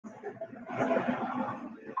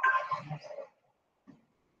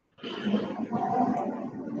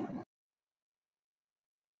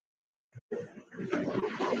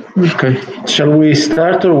Okay, shall we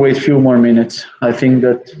start or wait a few more minutes? I think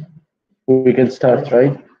that we can start,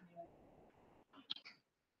 right?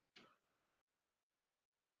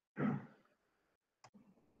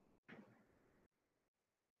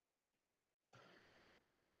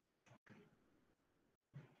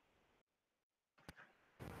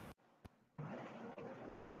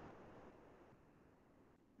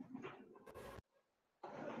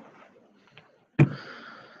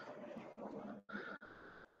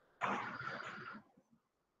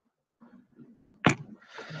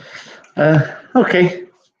 Okay,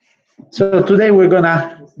 so today we're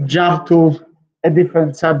gonna jump to a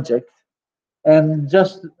different subject, and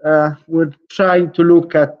just we're trying to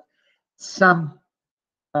look at some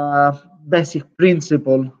basic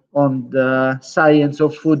principle on the science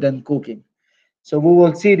of food and cooking. So we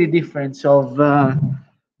will see the difference of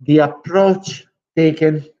the approach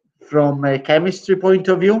taken from a chemistry point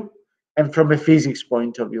of view and from a physics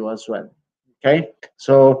point of view as well. Okay,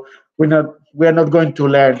 so we're not going to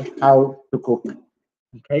learn how to cook.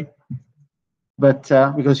 Okay, but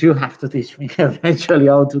because you have to teach me eventually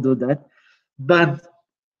how to do that, but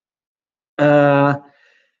uh,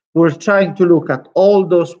 we're trying to look at all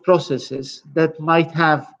those processes that might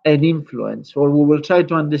have an influence, or we will try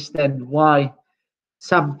to understand why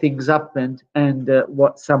some things happened and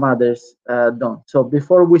what some others don't. So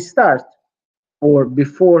before we start, or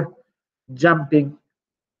before jumping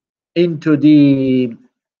into the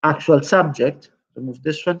actual subject, remove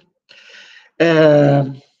this one,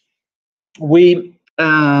 we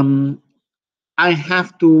I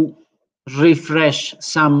have to refresh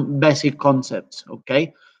some basic concepts.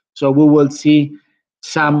 Okay, so we will see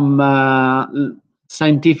some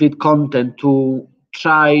scientific content to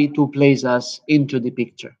try to place us into the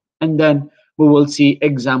picture, and then we will see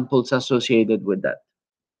examples associated with that.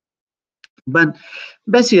 But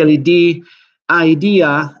basically, the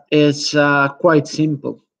idea is quite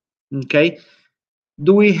simple. Okay,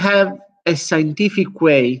 do we have a scientific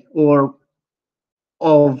way or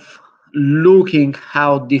of looking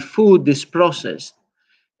how the food is processed,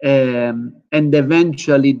 and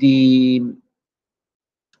eventually the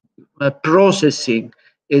processing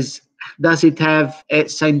is, does it have a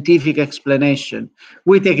scientific explanation?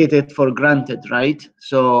 We take it for granted, right?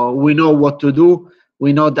 So we know what to do.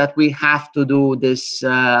 We know that we have to do this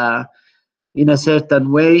in a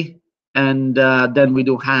certain way, and then we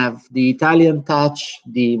do have the Italian touch,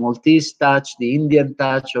 the Maltese touch, the Indian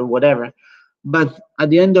touch, or whatever. But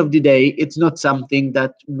at the end of the day, it's not something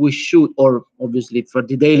that we should, or obviously for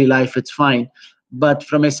the daily life, it's fine. But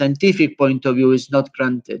from a scientific point of view, it's not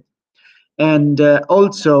granted. And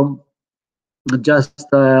also, just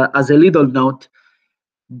as a little note,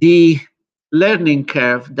 the learning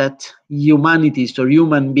curve that humanities or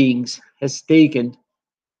human beings has taken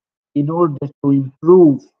in order to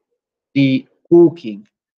improve the cooking,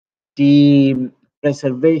 the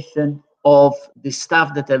preservation of the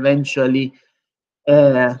stuff that eventually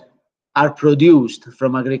uh, are produced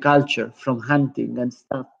from agriculture, from hunting and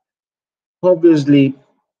stuff, obviously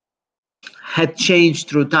had changed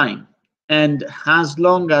through time. And as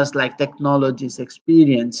long as like technology's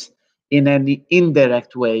experience in any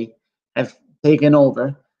indirect way have taken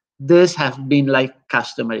over, this have been like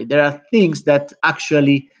customary. There are things that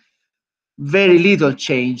actually very little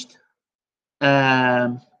changed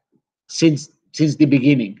um, since the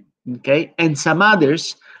beginning. Okay, and some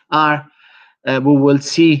others are we will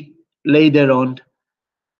see later on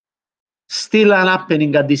still are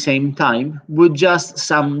happening at the same time, with just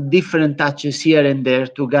some different touches here and there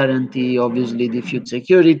to guarantee obviously the food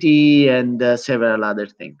security and several other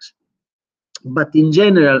things. But in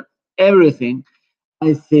general, everything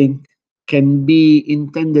I think can be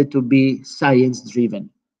intended to be science driven.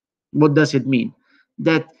 What does it mean?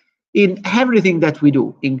 That in everything that we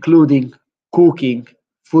do, including cooking,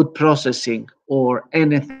 food processing, or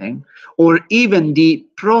anything, or even the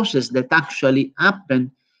process that actually happened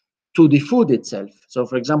to the food itself. So,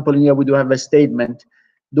 for example, here we do have a statement: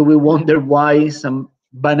 do we wonder why some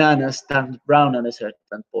bananas turn brown at a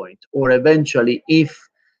certain point? Or eventually, if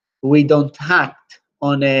we don't act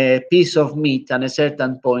on a piece of meat at a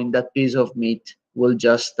certain point, that piece of meat will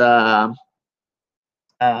just uh,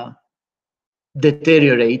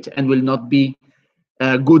 deteriorate and will not be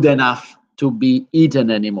good enough to be eaten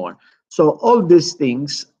anymore. So all these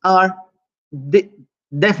things are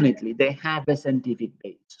definitely they have a scientific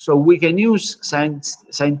base. So we can use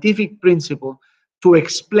scientific principle to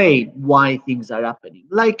explain why things are happening,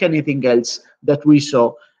 like anything else that we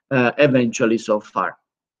saw eventually so far.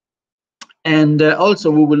 And also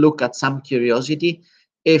we will look at some curiosity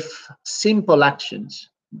if simple actions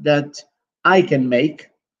that I can make,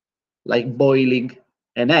 like boiling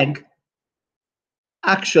an egg,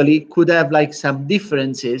 actually could have like some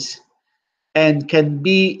differences and can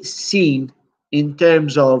be seen in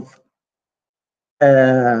terms of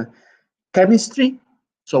uh, chemistry.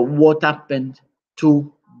 So what happened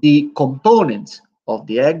to the components of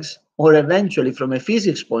the eggs, or eventually from a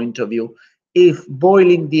physics point of view, if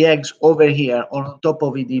boiling the eggs over here or on top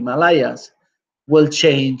of the Himalayas will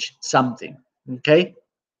change something. Okay,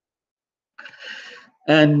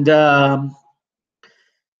 and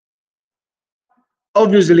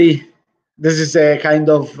obviously this is a kind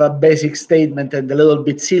of a basic statement and a little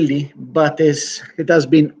bit silly, but it has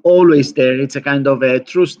been always there. It's a kind of a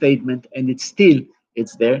true statement, and it's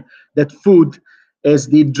there, that food is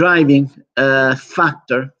the driving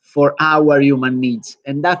factor for our human needs.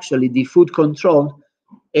 And actually the food control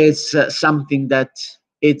is something that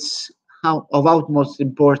it's of utmost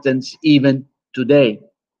importance even today.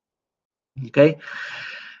 Okay,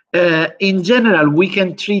 in general, we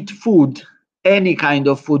can treat food, any kind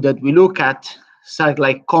of food that we look at, such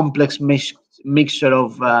like complex mixture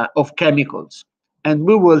of chemicals. And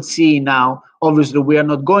we will see now, obviously, we are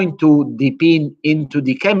not going to deep into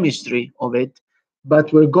the chemistry of it,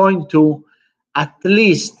 but we're going to, at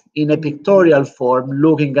least in a pictorial form,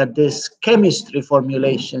 looking at this chemistry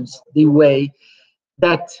formulations, the way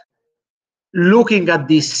that looking at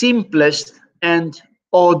the simplest and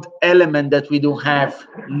odd element that we do have,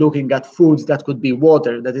 looking at foods, that could be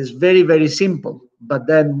water, that is very, very simple. But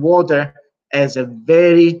then water has a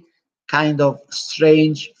very kind of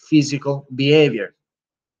strange physical behavior,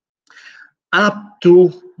 up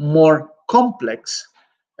to more complex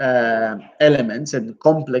elements and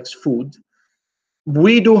complex food.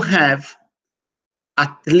 We do have,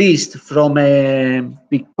 at least from a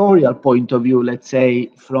pictorial point of view, let's say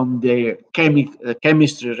from the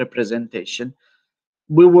chemistry representation,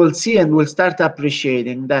 we will see and we'll start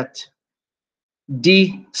appreciating that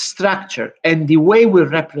the structure and the way we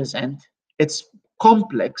represent it's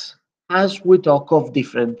complex as we talk of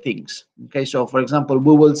different things. Okay, so for example,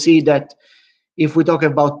 we will see that if we talk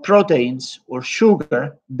about proteins or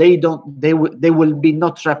sugar, they will be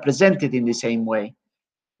not represented in the same way.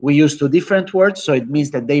 We use two different words, so it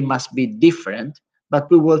means that they must be different, but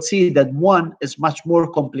we will see that one is much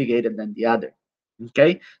more complicated than the other.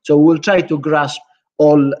 Okay, so we'll try to grasp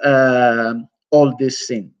all this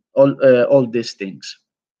thing, all these things.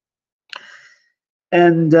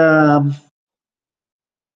 And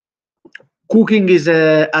cooking is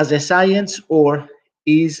as a science, or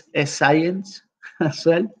is a science as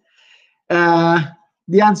well? Uh,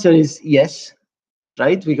 the answer is yes,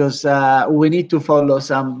 right? Because we need to follow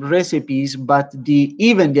some recipes, but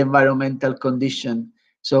even the environmental condition.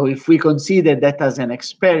 So if we consider that as an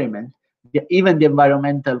experiment, even the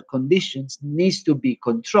environmental conditions needs to be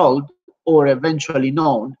controlled or eventually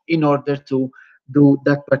known in order to do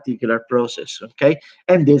that particular process. Okay,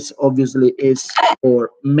 and this obviously is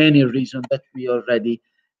for many reasons that we already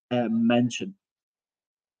mentioned.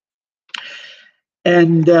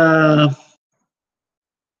 And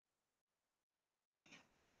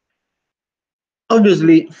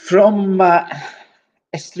obviously, from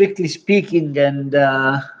strictly speaking and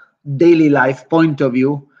daily life point of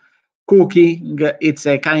view, cooking it's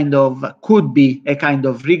a kind of could be a kind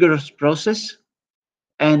of rigorous process,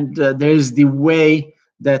 and there is the way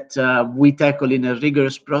that we tackle in a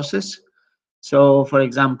rigorous process. So, for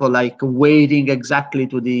example, like weighing exactly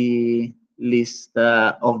to the list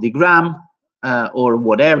of the gram or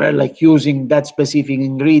whatever, like using that specific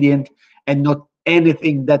ingredient and not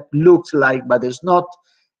anything that looks like but is not,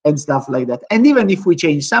 and stuff like that. And even if we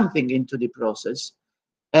change something into the process,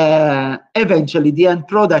 eventually the end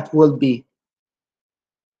product will be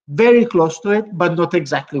very close to it, but not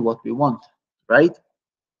exactly what we want, right?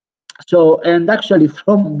 So, and actually,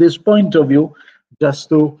 from this point of view, just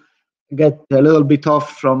to get a little bit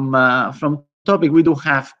off from topic, we do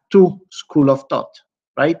have two school of thought,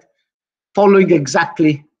 right? Following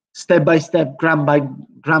exactly step by step, gram by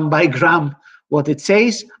gram, what it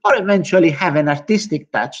says, or eventually have an artistic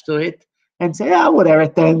touch to it and say, ah, whatever,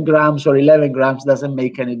 10 grams or 11 grams doesn't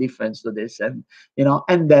make any difference to this, and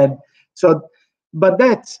and then so, but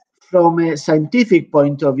that from a scientific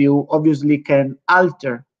point of view, obviously can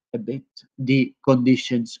alter a bit the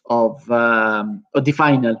conditions of the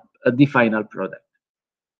final product.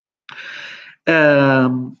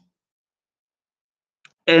 Um,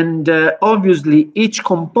 and obviously, each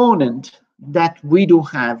component that we do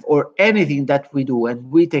have, or anything that we do and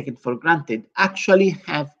we take it for granted, actually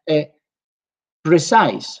have a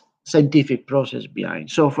precise scientific process behind.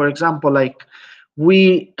 So, for example, like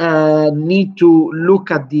we need to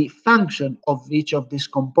look at the function of each of these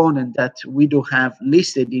components that we do have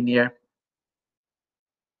listed in here: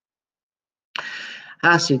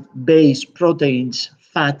 acid, base, proteins,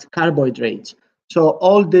 fat, carbohydrates. So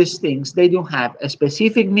all these things, they do have a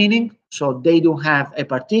specific meaning. So they do have a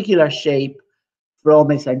particular shape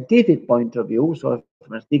from a scientific point of view. So a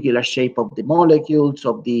particular shape of the molecules,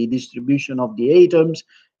 of the distribution of the atoms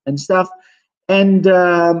and stuff. And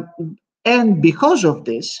because of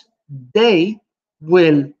this, they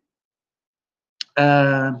will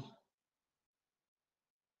uh,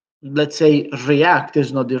 let's say react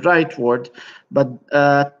is not the right word, but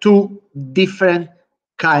to different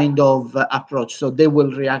kind of approach. So they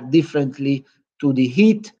will react differently to the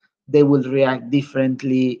heat. They will react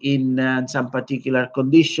differently in some particular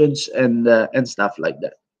conditions and stuff like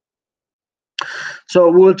that.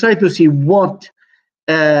 So we'll try to see what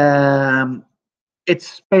um, it's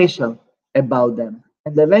special about them.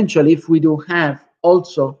 And eventually, if we do have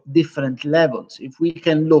also different levels, if we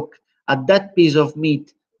can look at that piece of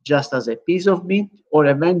meat just as a piece of meat, or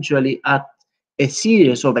eventually at a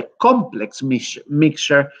series of a complex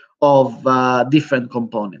mixture of different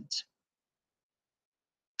components.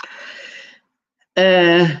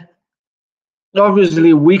 Uh,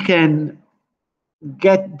 Obviously, we can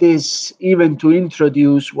get this even to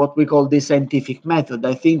introduce what we call the scientific method.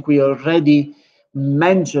 I think we already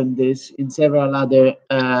mentioned this in several other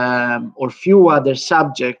or few other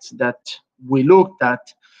subjects that we looked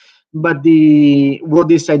at, but what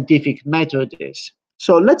the scientific method is.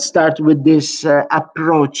 So let's start with this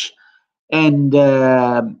approach, and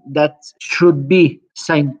that should be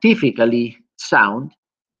scientifically sound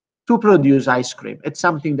to produce ice cream. It's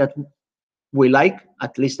something that we like,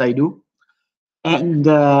 at least I do. And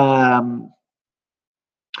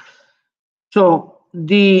so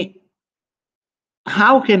the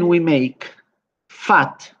how can we make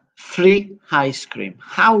fat-free ice cream?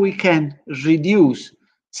 How we can reduce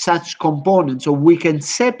such components, so we can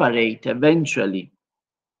separate eventually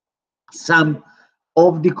some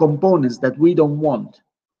of the components that we don't want,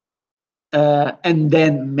 and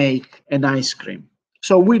then make an ice cream.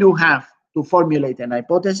 So we do have to formulate an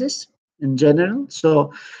hypothesis in general.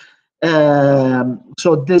 So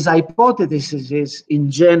this hypothesis is in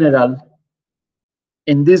general,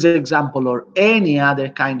 in this example or any other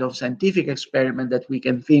kind of scientific experiment that we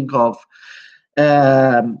can think of,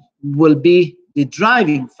 will be the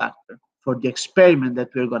driving factor for the experiment that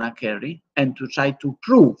we're going to carry, and to try to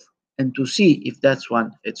prove and to see if that's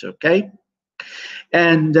one, it's okay.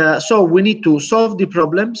 And so we need to solve the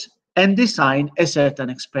problems and design a certain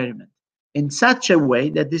experiment in such a way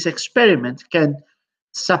that this experiment can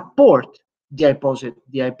support the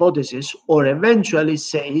hypothesis, or eventually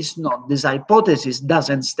says, no, this hypothesis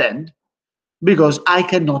doesn't stand because I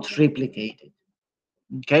cannot replicate it.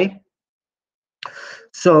 Okay?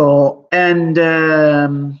 So, and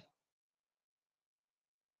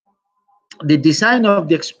the design of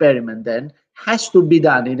the experiment then has to be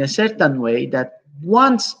done in a certain way that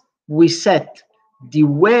once we set the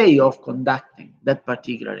way of conducting that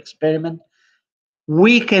particular experiment,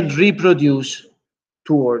 we can reproduce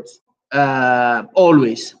towards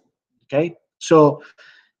always. Okay? So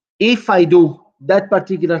if I do that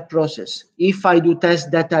particular process, if I do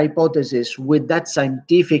test that hypothesis with that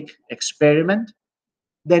scientific experiment,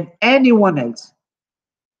 then anyone else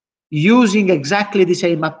using exactly the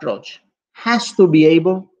same approach has to be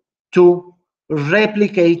able to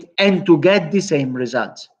replicate and to get the same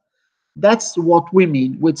results. That's what we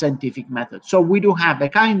mean with scientific method. So we do have a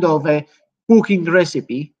kind of a cooking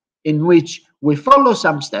recipe in which we follow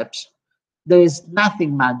some steps. There is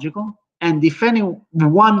nothing magical, and if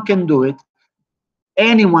anyone can do it,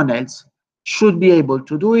 anyone else should be able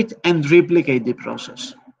to do it and replicate the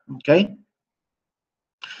process. Okay?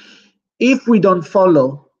 If we don't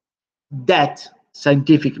follow that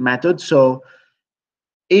scientific method, so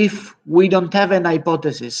if we don't have an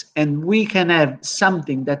hypothesis and we can have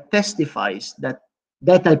something that testifies that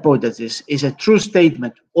that hypothesis is a true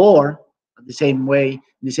statement, or the same way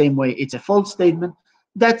it's a false statement,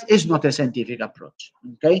 that is not a scientific approach.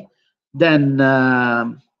 Okay? Then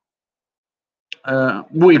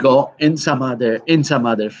we go in some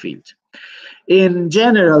other field. In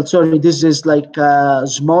general, sorry, this is like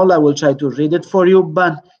small, I will try to read it for you,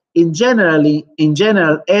 but in general,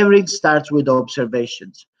 everything starts with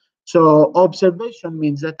observations. So observation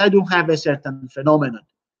means that I do have a certain phenomenon.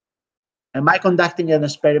 Am I conducting an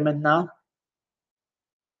experiment now?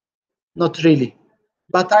 Not really.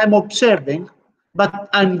 But I'm observing, but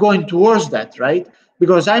I'm going towards that, right?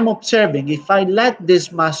 Because I'm observing, if I let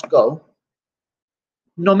this mass go,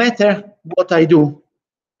 no matter what I do,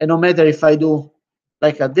 and no matter if I do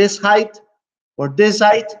like at this height or this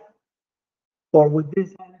height, or with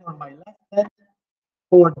this hand on my left hand,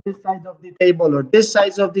 or this side of the table or this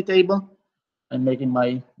side of the table. I'm making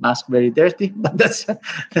my mask very dirty, but that's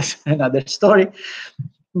another story.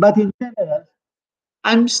 But in general,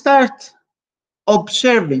 I'm start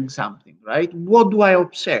observing something, right? What do I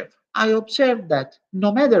observe? I observe that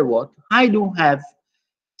no matter what, I do have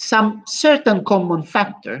some certain common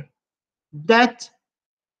factor that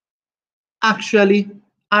actually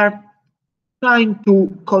are trying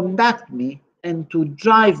to conduct me and to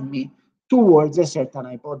drive me towards a certain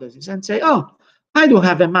hypothesis and say, oh, I do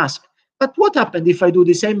have a mask. But what happened if I do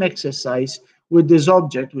the same exercise with this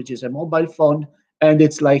object, which is a mobile phone, and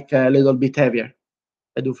it's like a little bit heavier?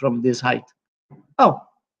 I do from this height. Oh,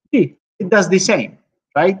 gee, it does the same,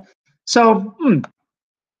 right? So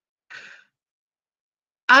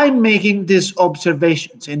I'm making these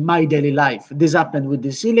observations in my daily life. This happened with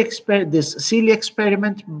the this silly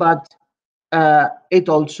experiment, but it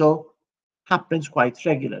also happens quite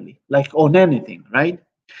regularly, like on anything, right?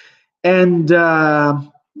 And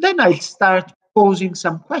then I start posing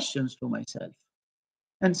some questions to myself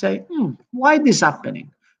and say, why this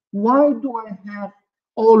happening? Why do I have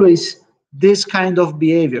always this kind of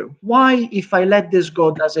behavior? Why, if I let this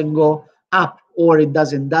go, doesn't go up or it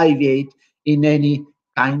doesn't deviate in any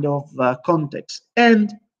kind of context?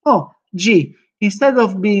 And oh, gee, instead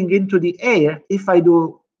of being into the air, if I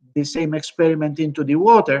do the same experiment into the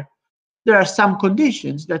water, there are some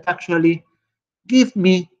conditions that actually give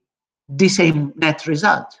me the same net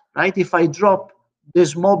result, right? If I drop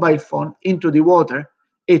this mobile phone into the water,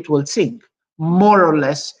 it will sink. More or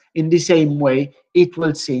less in the same way, it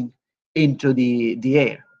will sink into the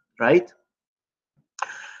air, right?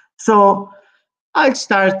 So I'll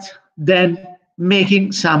start then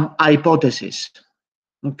making some hypotheses,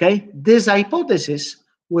 okay? This hypothesis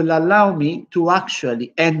will allow me to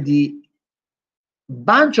actually, and the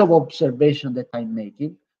bunch of observation that I'm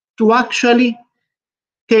making, to actually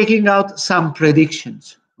taking out some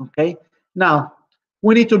predictions. Okay. Now,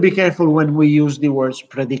 we need to be careful when we use the words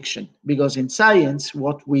prediction, because in science,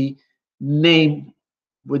 what we name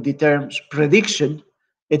with the terms prediction,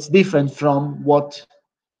 it's different from what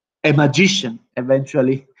a magician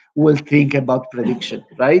eventually will think about prediction,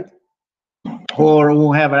 right? Or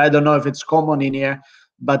whoever, I don't know if it's common in here,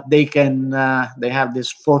 but they have this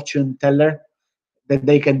fortune teller that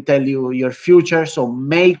they can tell you your future. So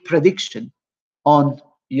make prediction on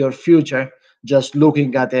your future just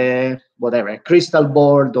looking at a whatever a crystal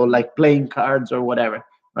board or like playing cards or whatever,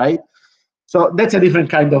 right? So that's a different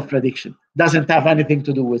kind of prediction, doesn't have anything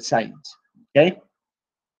to do with science. Okay.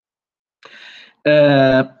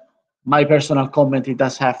 uh, my personal comment, it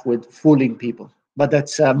does have with fooling people, but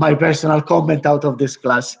that's my personal comment out of this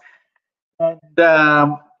class.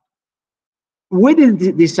 And within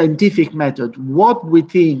the scientific method, what we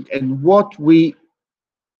think and what we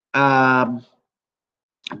um,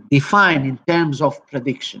 define in terms of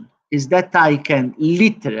prediction is that I can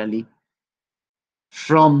literally,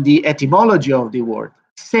 from the etymology of the word,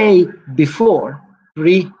 say before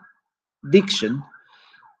prediction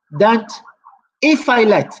that if I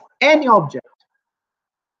let any object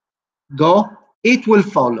go, it will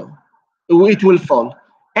follow, it will fall,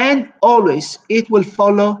 and always it will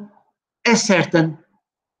follow a certain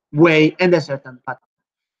way and a certain pattern.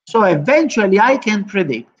 So eventually I can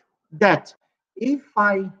predict that if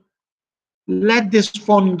I let this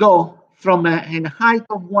phone go from a height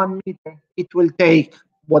of 1 meter, it will take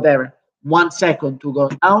whatever 1 second to go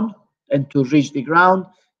down and to reach the ground.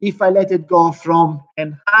 If I let it go from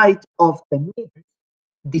a height of 10 meters,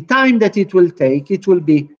 the time that it will take, it will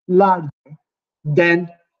be larger than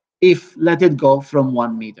if let it go from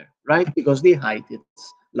 1 meter, right? Because the height is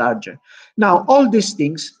larger. Now, all these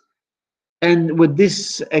things, and with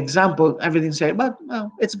this example, everything say, but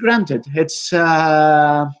well, it's granted. It's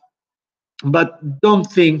but don't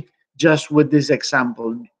think just with this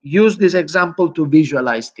example. Use this example to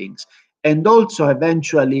visualize things. And also,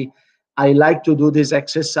 eventually, I like to do this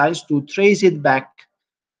exercise to trace it back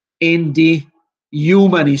in the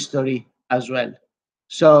human history as well.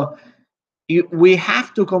 So we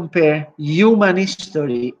have to compare human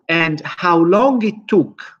history and how long it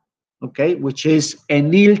took, okay, which is a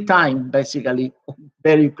nil time, basically,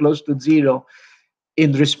 very close to zero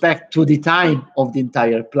in respect to the time of the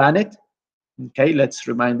entire planet. Okay, let's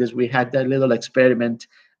remind us, we had that little experiment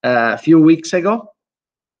a few weeks ago,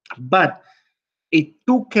 but it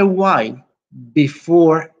took a while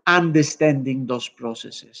before understanding those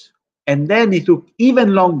processes. And then it took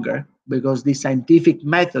even longer because the scientific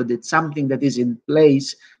method is something that is in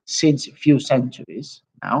place since a few centuries.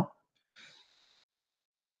 now.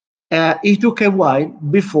 It took a while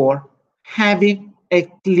before having a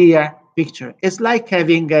clear picture. It's like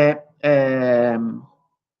having a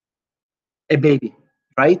baby,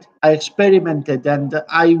 right? I experimented and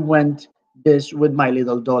I went this with my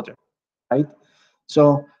little daughter, right?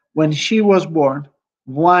 So when she was born,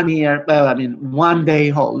 1 year, well, I mean, 1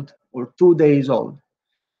 day old or 2 days old,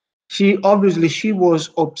 she was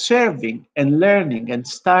observing and learning and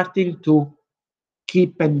starting to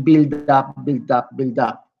keep and build up, build up, build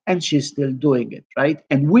up. And she's still doing it, right?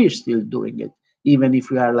 And we're still doing it, even if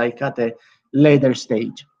we are like at a later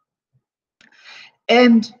stage.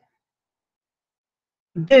 And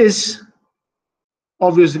this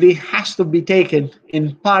obviously has to be taken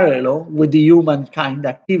in parallel with the humankind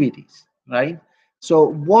activities, right? So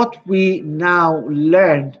what we now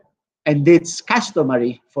learn, and it's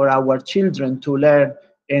customary for our children to learn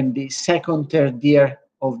in the second, third year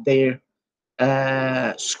of their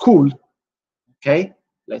school, okay?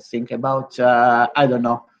 Let's think about, I don't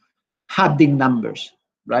know, adding numbers,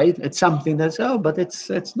 right? It's something that's, oh, but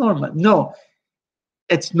it's normal. No,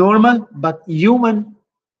 it's normal, but human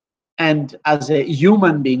and as a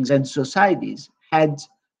human beings and societies had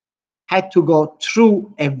to go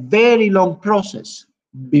through a very long process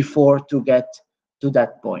before to get to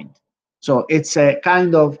that point. So it's a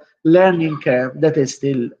kind of learning curve that is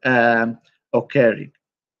still occurring.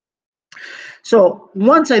 So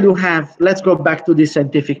once I do have, let's go back to the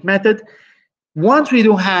scientific method. Once we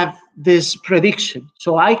do have this prediction,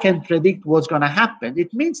 so I can predict what's going to happen,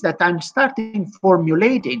 it means that I'm starting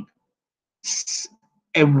formulating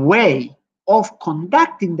a way of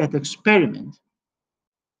conducting that experiment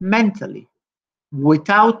mentally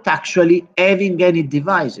without actually having any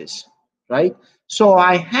devices, right? So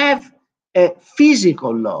I have a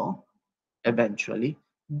physical law eventually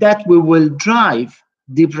that we will drive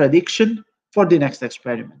the prediction for the next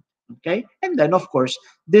experiment, okay? And then of course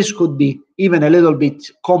this could be even a little bit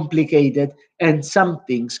complicated and some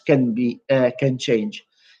things can change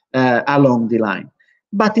along the line.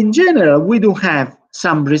 But in general we do have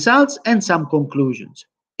some results and some conclusions.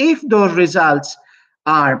 If those results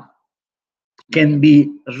are can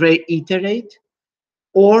be reiterated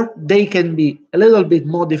or they can be a little bit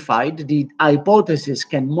modified. The hypothesis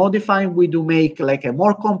can modify. We do make like a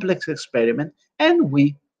more complex experiment and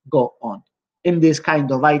we go on in this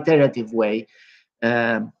kind of iterative way.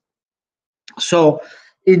 Um, so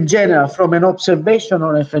in general, from an observation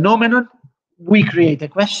or a phenomenon, we create a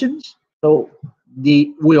question. So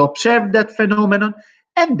we observe that phenomenon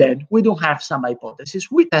and then we do have some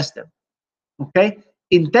hypotheses. We test them. Okay,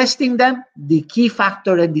 in testing them, the key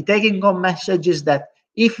factor and the taking home message is that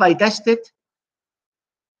if I test it,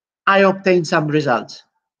 I obtain some results.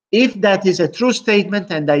 If that is a true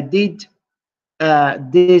statement and I did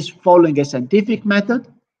this following a scientific method,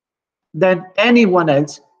 then anyone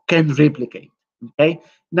else can replicate. Okay,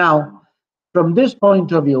 now from this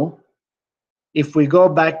point of view, if we go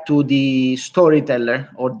back to the storyteller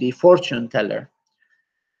or the fortune teller,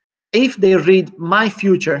 if they read my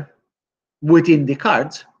future within the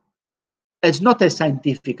cards, it's not a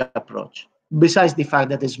scientific approach, besides the fact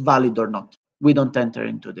that it's valid or not. We don't enter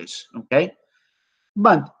into this, okay?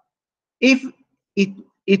 But if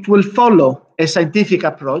it will follow a scientific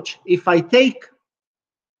approach, if I take,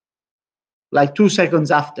 like 2 seconds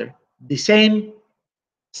after, the same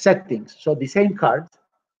settings, so the same cards,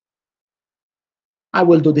 I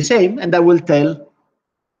will do the same and I will tell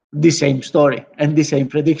the same story and the same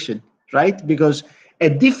prediction, right? Because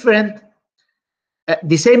the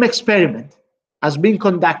same experiment has been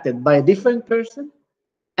conducted by a different person,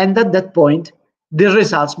 and at that point, the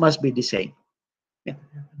results must be the same. Yeah.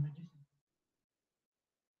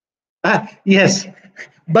 Yes,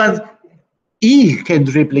 but he can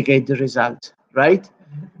replicate the result, right?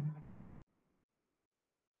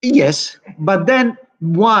 Yes, but then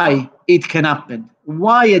why it can happen?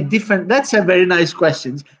 Why a different? That's a very nice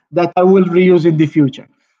question that I will reuse in the future.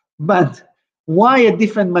 But why a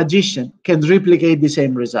different magician can replicate the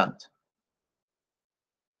same result?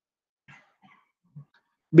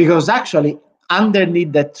 Because actually,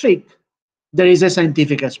 underneath that trick, there is a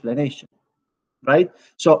scientific explanation, right?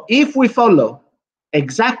 So if we follow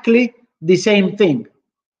exactly the same thing,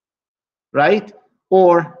 right?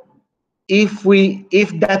 Or if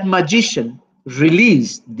that magician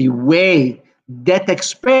released the way that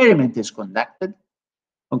experiment is conducted,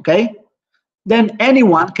 okay, then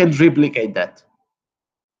anyone can replicate that,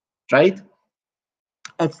 right?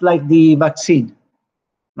 It's like the vaccine,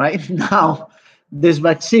 right? Now, this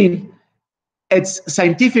vaccine, it's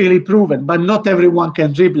scientifically proven, but not everyone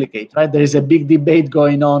can replicate, right? There is a big debate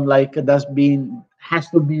going on, like that's been has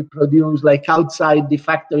to be produced like outside the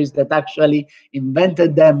factories that actually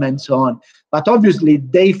invented them and so on. But obviously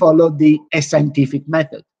they follow a scientific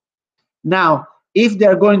method. Now, if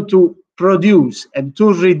they're going to produce and to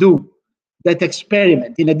redo that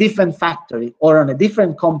experiment in a different factory or on a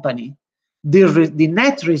different company, the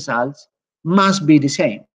net results must be the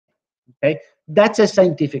same. Okay, that's a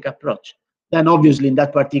scientific approach. Then, obviously, in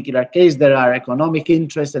that particular case, there are economic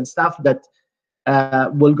interests and stuff that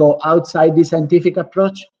will go outside the scientific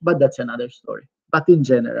approach, but that's another story. But in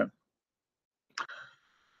general,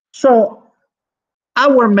 so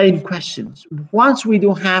our main questions, once we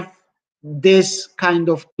do have this kind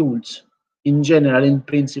of tools in general, in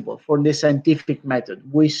principle, for the scientific method,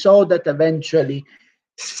 we saw that eventually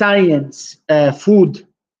science, food,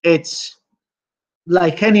 it's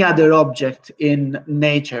like any other object in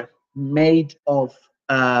nature, made of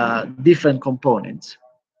different components.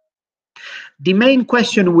 The main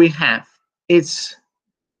question we have is,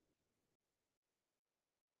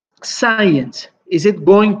 science, is it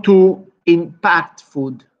going to impact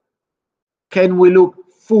food? Can we look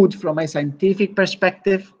food from a scientific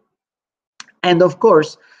perspective? And of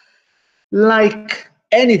course, like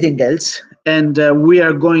anything else, and we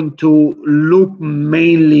are going to look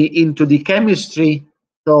mainly into the chemistry.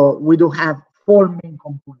 So we do have four main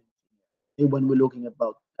components when we're looking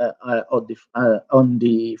about on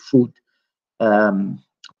the food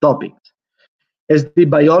topic. Is the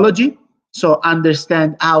biology, so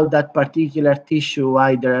understand how that particular tissue,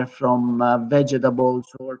 either from vegetables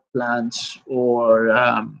or plants or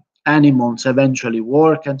animals, eventually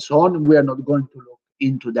work and so on. We are not going to look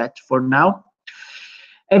into that for now.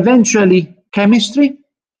 Eventually, chemistry.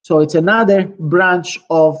 So it's another branch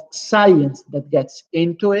of science that gets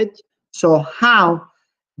into it. So how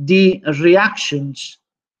the reactions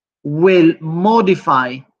will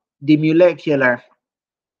modify the molecular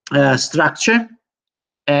structure,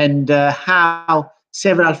 and how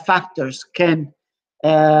several factors can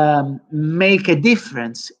make a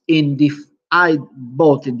difference in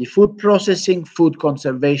both in the food processing, food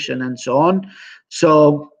conservation, and so on.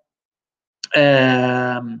 So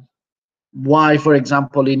why, for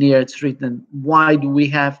example, in here it's written, why do we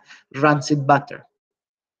have rancid butter?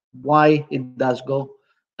 Why it does go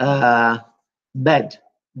bad?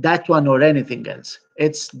 That one or anything else.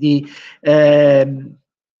 It's the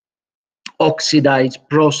oxidized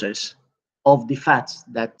process of the fats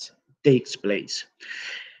that takes place.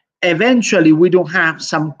 Eventually, we do have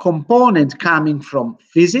some component coming from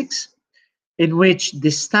physics, in which the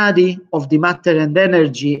study of the matter and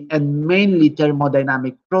energy and mainly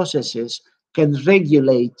thermodynamic processes can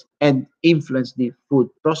regulate and influence the food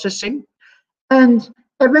processing. And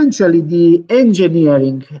eventually, the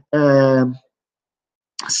engineering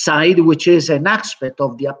side, which is an aspect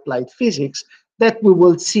of the applied physics that we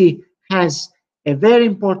will see has a very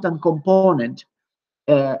important component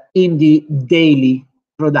in the daily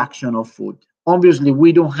production of food. Obviously,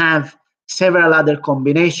 we do have several other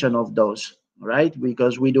combination of those, right?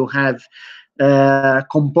 Because we do have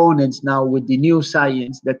components now with the new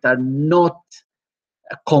science that are not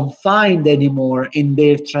confined anymore in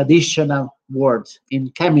their traditional words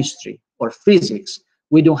in chemistry or physics.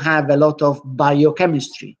 We do have a lot of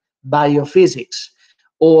biochemistry, biophysics,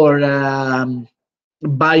 or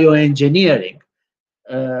bioengineering,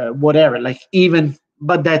 whatever, like even,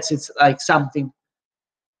 but it's like something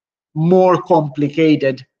more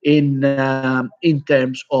complicated in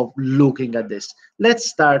terms of looking at this. Let's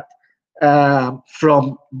start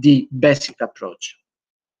from the basic approach.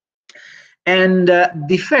 And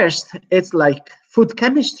the first, it's like food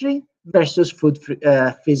chemistry versus food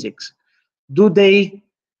physics. Do they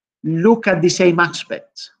look at the same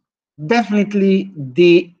aspects? Definitely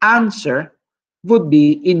the answer would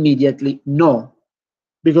be immediately no,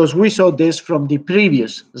 because we saw this from the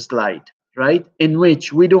previous slide, right? In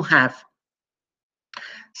which we do have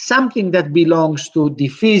something that belongs to the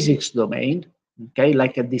physics domain, okay,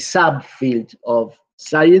 like the subfield of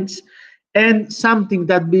science, and something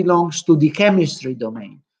that belongs to the chemistry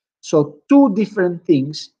domain. So two different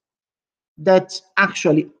things that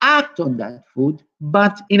actually act on that food,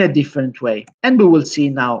 but in a different way. And we will see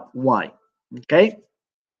now why, okay?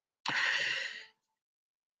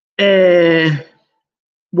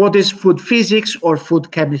 What is food physics or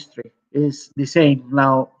food chemistry? Is the same.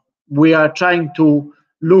 Now, we are trying to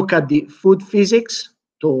look at the food physics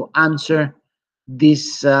to answer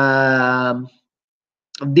this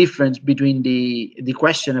difference between the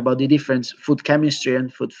question about the difference food chemistry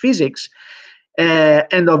and food physics.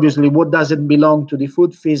 And obviously, what doesn't belong to the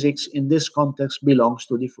food physics in this context belongs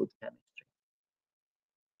to the food chemistry.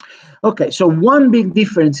 Okay, so one big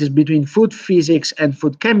difference is between food physics and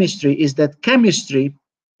food chemistry is that chemistry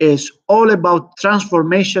is all about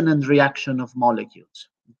transformation and reaction of molecules.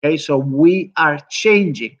 Okay, so we are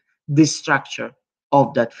changing the structure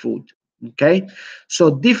of that food. Okay, so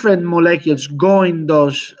different molecules go in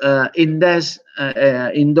those in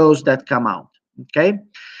those that come out. Okay,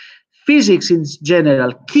 physics in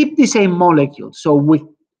general keep the same molecule, so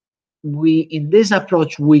we in this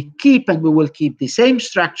approach we keep and we will keep the same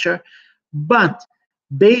structure, but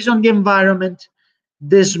based on the environment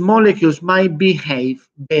these molecules might behave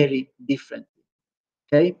very differently.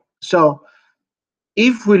 Okay, so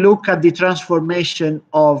if we look at the transformation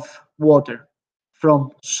of water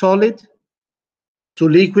from solid to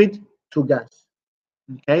liquid to gas,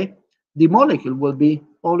 okay, the molecule will be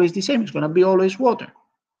always the same, it's going to be always water,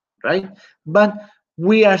 right? But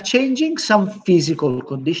we are changing some physical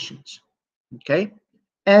conditions. Okay,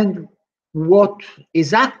 and what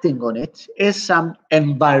is acting on it is some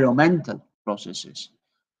environmental processes.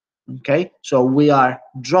 Okay, so we are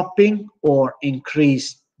dropping or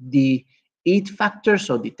increase the heat factor,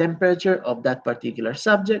 so the temperature of that particular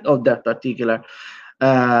subject, of that particular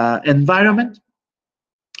environment,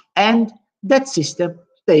 and that system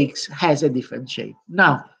has a different shape.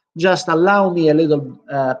 Now, just allow me a little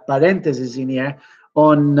parenthesis in here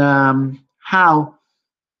on how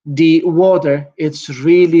the water, it's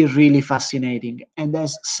really fascinating and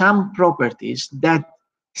has some properties that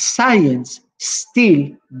science still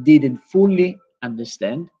didn't fully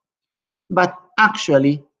understand, but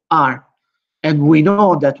actually are. And we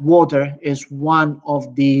know that water is one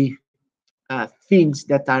of the things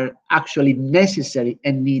that are actually necessary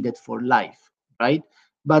and needed for life, right?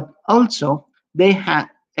 But also they have,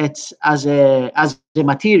 it's as a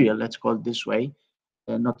material, let's call it this way,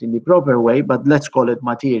 not in the proper way, but let's call it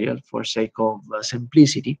material for sake of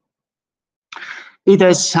simplicity. It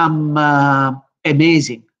has some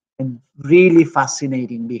amazing and really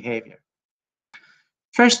fascinating behavior.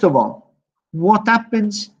 First of all, what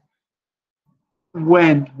happens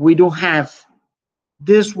when we do have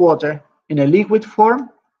this water in a liquid form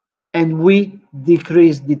and we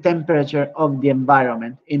decrease the temperature of the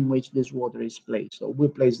environment in which this water is placed? So we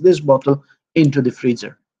place this bottle into the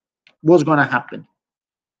freezer. What's going to happen?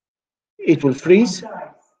 It will freeze,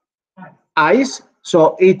 ice,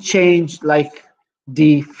 so it changed like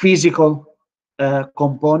the physical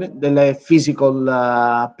component, the physical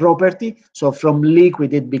property. So from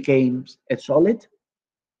liquid it became a solid.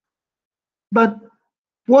 But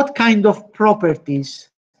what kind of properties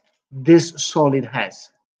this solid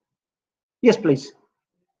has? Yes, please.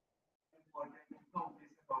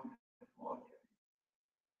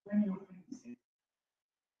 When you freeze it,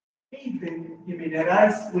 even the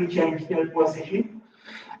minerals will change their position.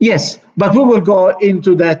 Yes, but we will go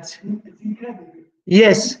into that. It's incredible.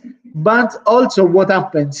 Yes, but also what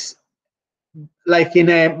happens, like in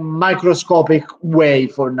a microscopic way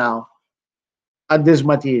for now, at this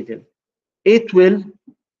material, it will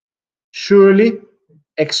surely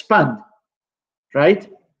expand,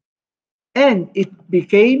 right? And it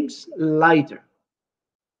becomes lighter.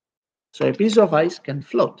 So a piece of ice can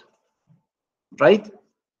float, right?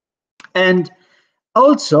 And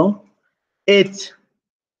also it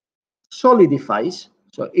solidifies,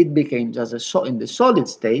 so it becomes as a in the solid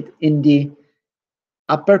state in the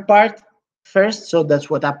upper part first, so that's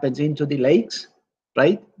what happens into the lakes,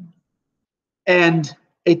 right? And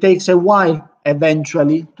it takes a while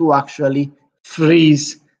eventually to actually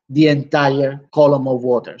freeze the entire column of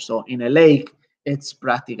water. So in a lake, it's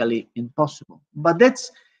practically impossible. But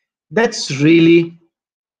that's really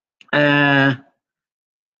uh,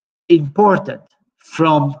 important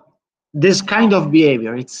from this kind of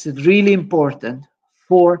behavior. It's really important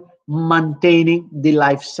for maintaining the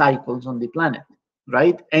life cycles on the planet,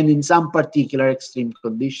 right? And in some particular extreme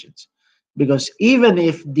conditions. Because even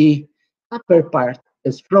if the upper part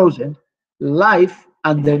is frozen, life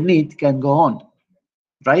underneath can go on,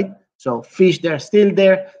 right? So fish, they're still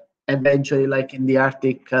there. Eventually, like in the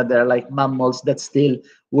Arctic, there are like mammals that still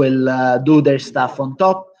will do their stuff on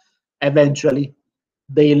top. Eventually,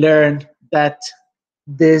 they learn that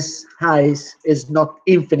this ice is not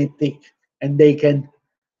infinite thick, and they can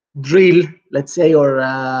drill, let's say, or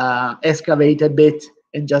excavate a bit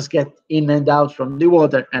and just get in and out from the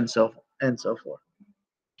water, and so forth.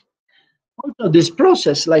 Also, this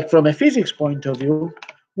process, like from a physics point of view,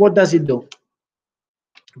 what does it do?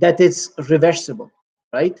 That it's reversible,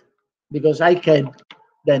 right? Because I can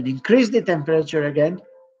then increase the temperature again,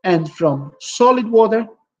 and from solid water,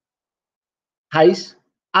 ice,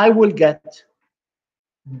 I will get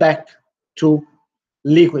back to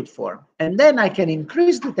liquid form. And then I can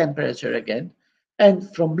increase the temperature again,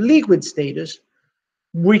 And from liquid status,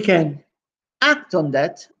 we can act on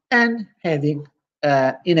that and having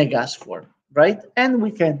in a gas form, right? And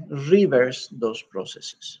we can reverse those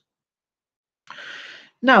processes.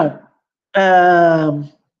 Now,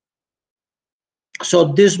 so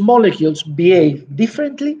these molecules behave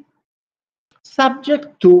differently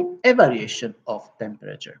subject to a variation of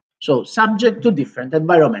temperature. So subject to different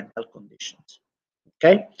environmental conditions.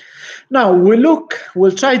 Okay. Now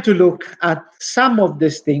we'll try to look at some of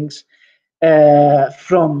these things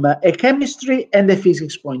from a chemistry and a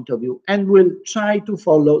physics point of view, and we'll try to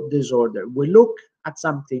follow this order. We look at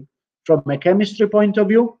something from a chemistry point of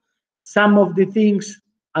view. Some of the things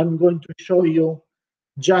I'm going to show you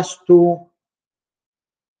just to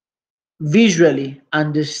visually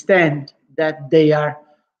understand that they are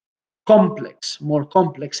complex, more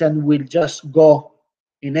complex, and we'll just go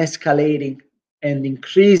in escalating and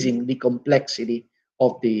increasing the complexity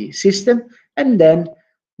of the system. And then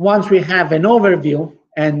once we have an overview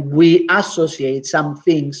and we associate some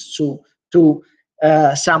things to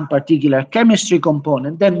some particular chemistry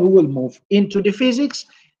component, then we will move into the physics,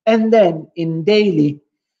 and then in daily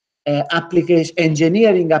application,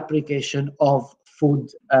 engineering application of food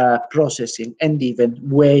processing, and even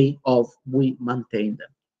way of we maintain them.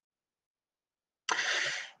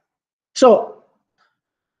 So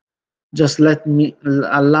just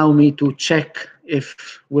allow me to check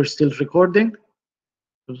if we're still recording,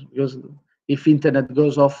 because if internet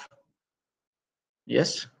goes off,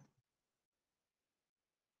 yes.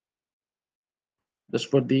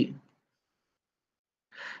 Just for the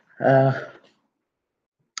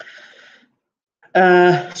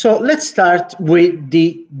so let's start with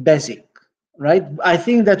the basic, right? I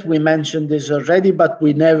think that we mentioned this already, but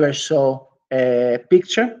we never saw a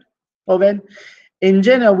picture of it. In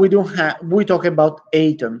general, we talk about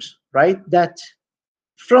atoms, right? That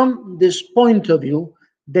from this point of view,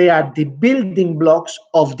 they are the building blocks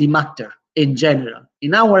of the matter in general.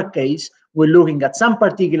 In our case, we're looking at some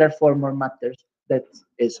particular form of matter that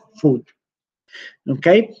is food.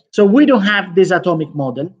 Okay, so we don't have this atomic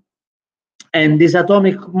model, and this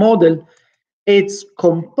atomic model, it's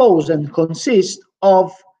composed and consists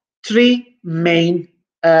of three main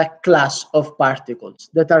class of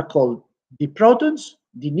particles that are called the protons,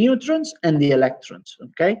 the neutrons, and the electrons.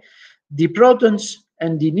 Okay, the protons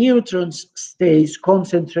and the neutrons stays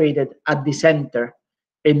concentrated at the center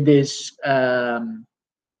in this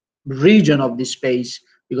region of the space,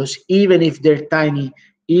 because even if they're tiny,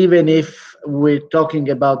 even if we're talking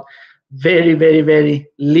about very, very, very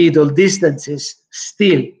little distances,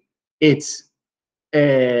 still it's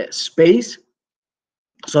space.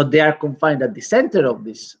 So they are confined at the center of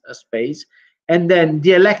this space. And then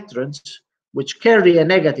the electrons, which carry a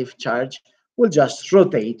negative charge, will just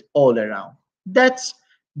rotate all around. That's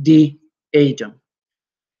the atom.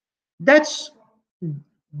 That's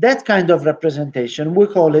that kind of representation, we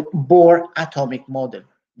call it Bohr atomic model,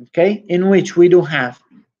 okay, in which we do have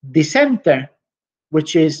the center,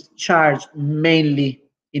 which is charged mainly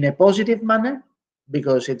in a positive manner,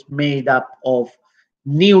 because it's made up of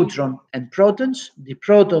neutron and protons. The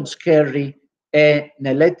protons carry a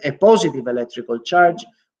positive electrical charge,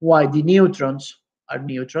 while the neutrons are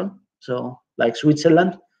neutral. So like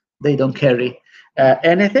Switzerland, they don't carry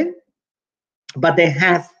anything, but they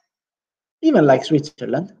have, even like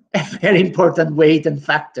Switzerland, a very important weight and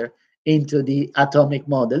factor into the atomic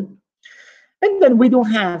model. And then we do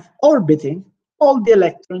have orbiting all the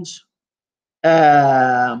electrons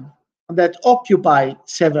that occupy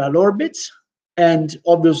several orbits. And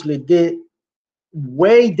obviously the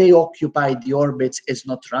way they occupy the orbits is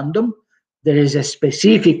not random. There is a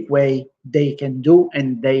specific way they can do,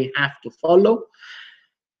 and they have to follow.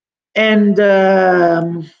 And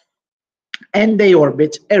they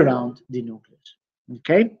orbit around the nucleus.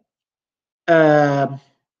 Okay. I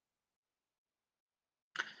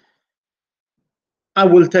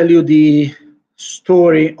will tell you the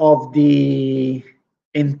story of the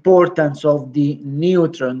importance of the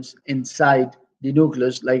neutrons inside the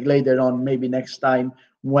nucleus, like later on, maybe next time,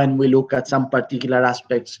 when we look at some particular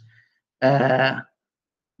aspects that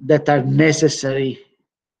are necessary,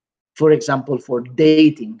 for example, for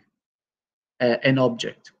dating an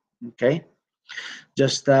object. Okay,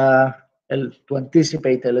 just to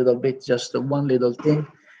anticipate a little bit, just one little thing.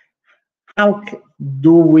 How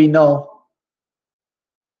do we know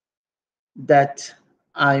that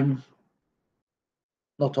I'm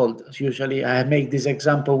not old? Usually I make this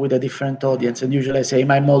example with a different audience, and usually I say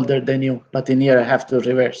I'm older than you, but in here I have to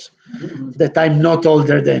reverse that I'm not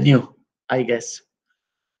older than you, I guess.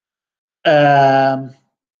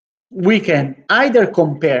 We can either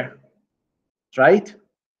compare, right?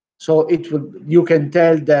 So it will, you can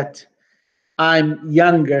tell that I'm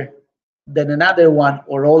younger than another one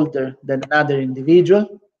or older than another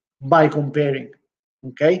individual by comparing.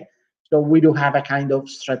 Okay, so we do have a kind of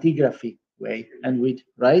stratigraphy way, and we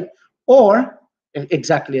right, or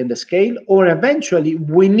exactly in the scale, or eventually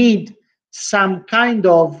we need some kind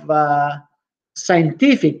of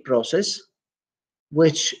scientific process,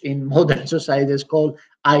 which in modern society is called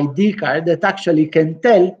ID card, that actually can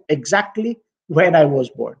tell exactly when I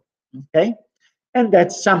was born. Okay, and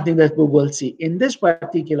that's something that we will see in this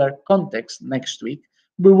particular context next week.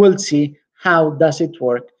 We will see how does it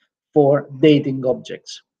work for dating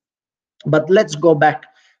objects. But let's go back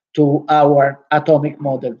to our atomic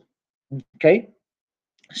model. Okay,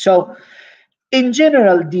 so in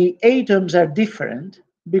general, the atoms are different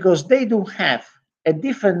because they do have a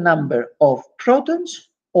different number of protons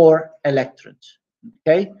or electrons.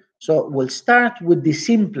 Okay, so we'll start with the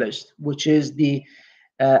simplest, which is the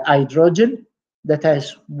hydrogen, that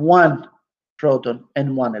has one proton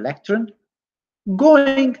and one electron,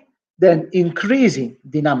 going then increasing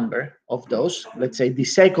the number of those. Let's say the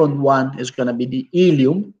second one is going to be the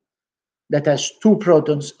helium, that has two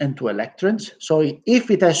protons and two electrons. So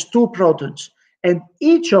if it has two protons and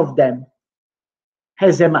each of them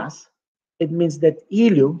has a mass, it means that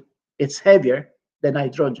helium is heavier than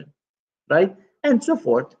hydrogen, right? And so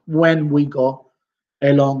forth when we go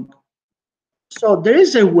along. So there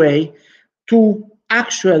is a way to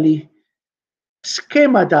actually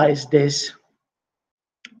schematize this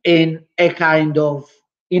in a kind of,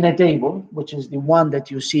 in a table, which is the one that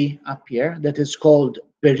you see up here, that is called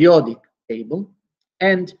periodic table.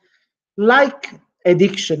 And like a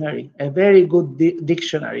dictionary, a very good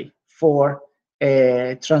dictionary for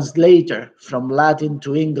a translator from Latin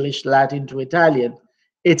to English, Latin to Italian,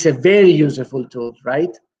 it's a very useful tool,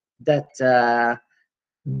 right? That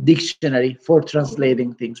dictionary for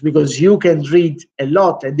translating things, because you can read a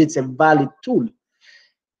lot and it's a valid tool.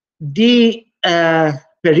 The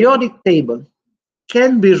periodic table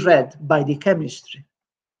can be read by the chemistry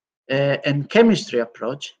and chemistry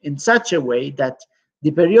approach in such a way that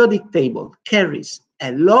the periodic table carries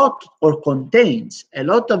a lot or contains a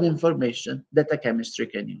lot of information that a chemistry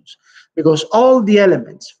can use, because all the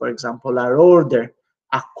elements, for example, are ordered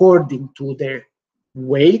according to their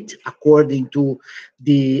weight, according to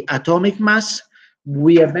the atomic mass.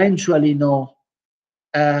 We eventually know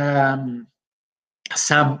um,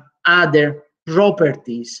 some other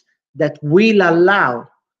properties that will allow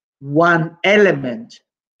one element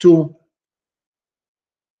to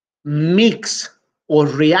mix or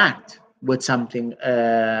react with something,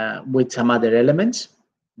 with some other elements.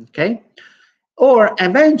 Okay, or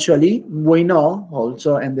eventually we know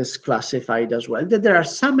also, and this classified as well, that there are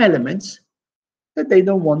some elements that they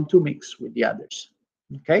don't want to mix with the others.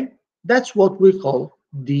 Okay, that's what we call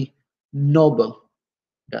the noble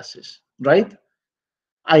gases, right?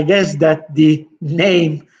 I guess that the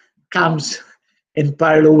name comes in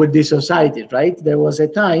parallel with the society, right? There was a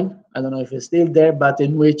time, I don't know if it's still there, but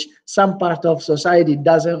in which some part of society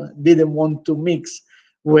didn't want to mix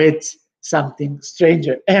with something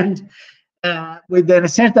stranger. And with a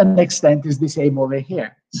certain extent is the same over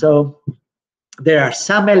here. So there are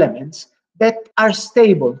some elements that are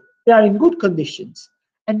stable, they are in good conditions,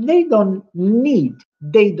 and they don't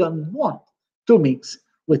want to mix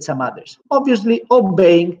with some others, obviously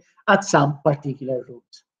obeying at some particular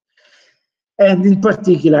rules. And in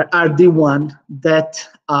particular are the ones that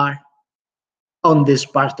are on this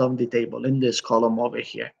part of the table, in this column over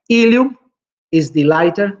here. Helium is the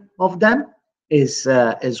lighter of them, is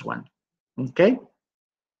one. Okay.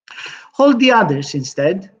 All the others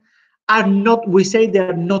instead are not, we say they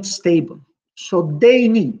are not stable. So they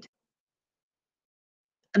need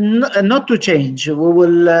not to change. We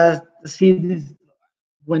will see this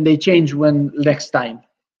when they change when next time.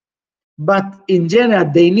 But in general,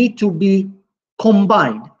 they need to be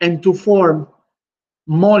combined and to form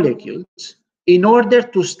molecules in order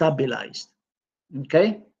to stabilize.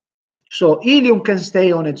 Okay? So helium can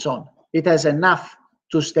stay on its own. It has enough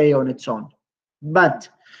to stay on its own. But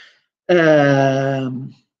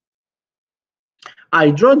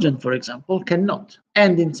hydrogen, for example, cannot.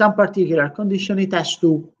 And in some particular condition, it has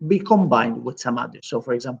to be combined with some others. So,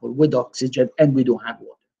 for example, with oxygen, and we don't have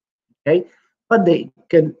water. Okay, but they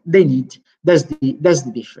need. That's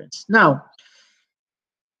the difference. Now,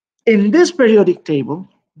 in this periodic table,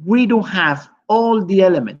 we do have all the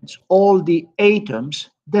elements, all the atoms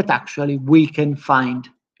that actually we can find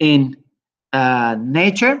in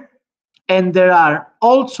nature. And there are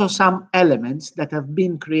also some elements that have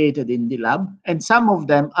been created in the lab, and some of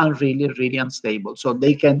them are really, really unstable. So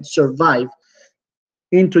they can survive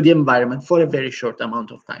into the environment for a very short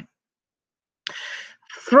amount of time.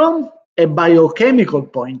 From a biochemical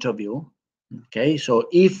point of view, okay, so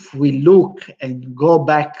if we look and go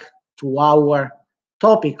back to our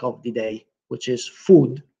topic of the day, which is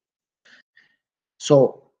food,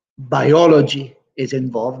 so biology is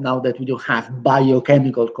involved now that we do have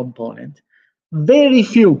biochemical component. Very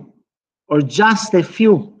few, or just a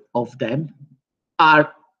few of them,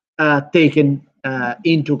 are taken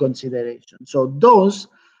into consideration. So those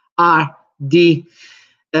are the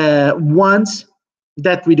ones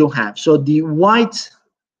that we don't have. So the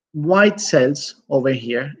white cells over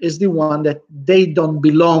here is the one that they don't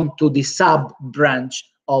belong to the sub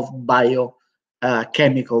branch of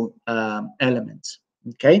biochemical elements.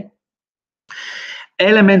 Okay.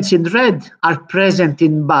 Elements in red are present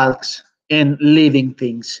in bulks in living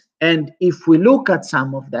things. And if we look at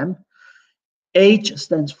some of them, H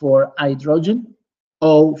stands for hydrogen,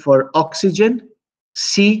 O for oxygen,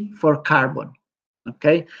 C for carbon.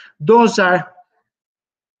 Okay, those are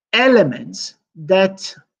elements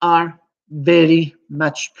that are very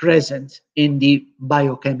much present in the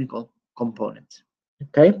biochemical components.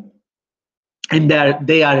 Okay, and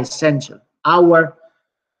they are essential. Our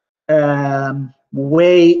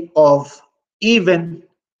way of even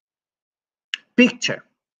picture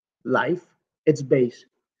life, it's based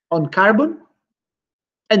on carbon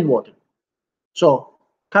and water. So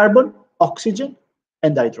carbon, oxygen,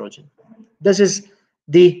 and hydrogen. This is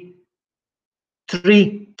the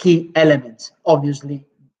three key elements. Obviously,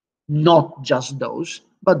 not just those,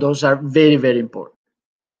 but those are very, very important.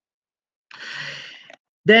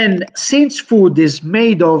 Then, since food is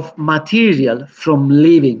made of material from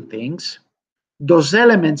living things, those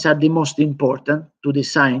elements are the most important to the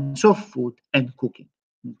science of food and cooking.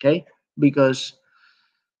 Okay? Because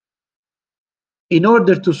in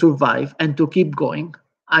order to survive and to keep going,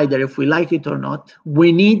 either if we like it or not,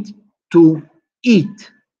 we need to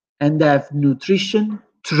eat and have nutrition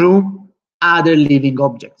through other living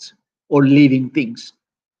objects or living things,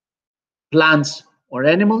 plants or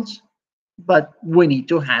animals, but we need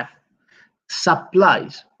to have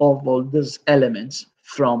supplies of all these elements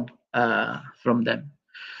from them.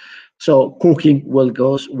 So cooking will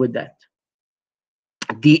go with that.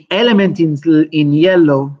 The element in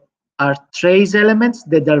yellow are trace elements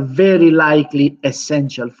that are very likely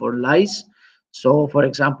essential for life. So, for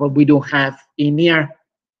example, we do have in here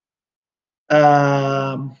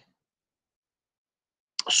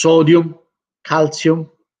sodium, calcium,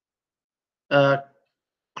 uh,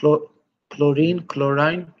 chlorine,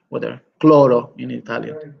 whatever, chloro in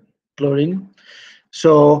Italian, chlorine.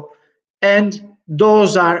 So, and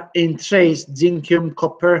those are in trace, zinc,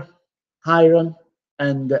 copper, iron,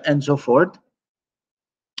 and so forth.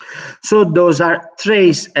 So those are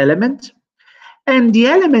trace elements. And the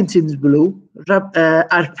elements in blue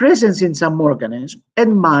are present in some organisms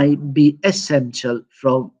and might be essential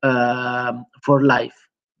for life.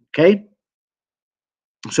 Okay?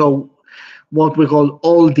 So what we call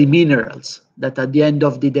all the minerals that at the end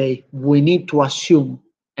of the day we need to assume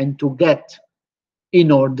and to get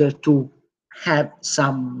in order to have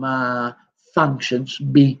some functions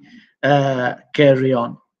be carried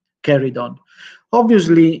on.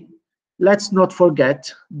 Obviously, let's not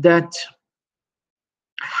forget that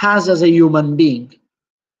as a human being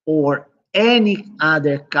or any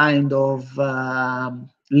other kind of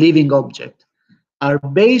living object are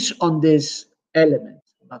based on this element.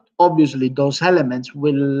 But obviously, those elements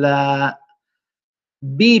will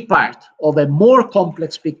be part of a more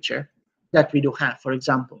complex picture that we do have. For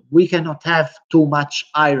example, we cannot have too much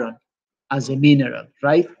iron as a mineral,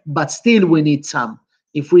 right? But still we need some.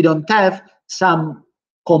 If we don't have some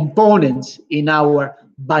components in our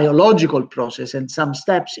biological process and some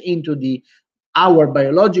steps into our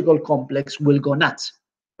biological complex will go nuts,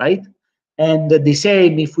 right? And the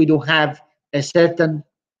same if we do have a certain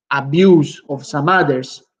abuse of some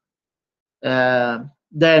others,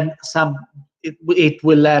 then it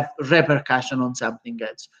will have repercussion on something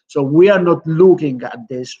else. So we are not looking at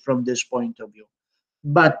this from this point of view.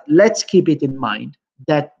 But let's keep it in mind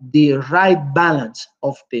that the right balance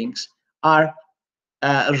of things are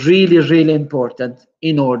really, really important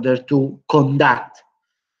in order to conduct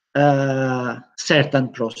certain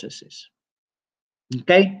processes.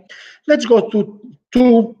 Okay, let's go to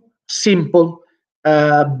two simple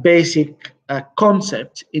basic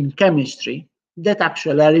concepts in chemistry that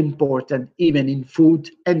actually are important even in food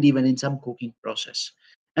and even in some cooking process.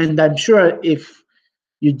 And I'm sure if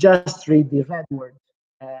you just read the red word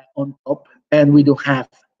on top, and we do have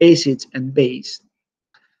acids and base,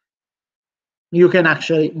 you can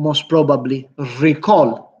actually most probably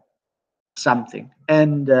recall something.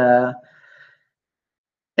 And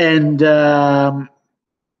And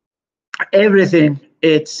everything,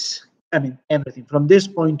 everything from this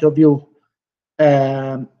point of view,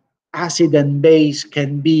 acid and base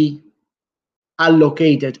can be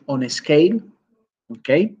allocated on a scale,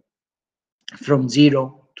 okay, from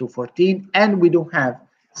 0 to 14, and we do have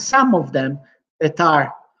some of them that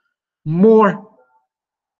are more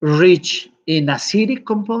rich in acidic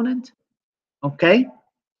component, okay?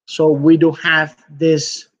 So we do have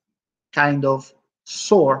this kind of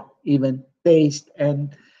sour, even taste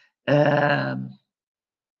and um,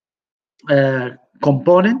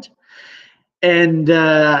 component. And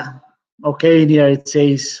okay, here it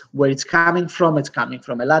says where it's coming from. It's coming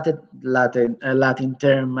from a Latin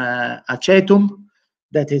term, acetum,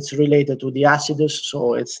 that it's related to the acidus,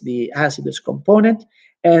 so it's the acidus component.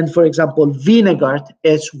 And for example, vinegar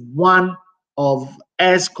is one of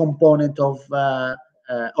as component of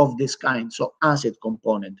this kind, so acid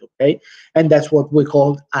component, okay, and that's what we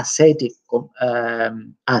call acetic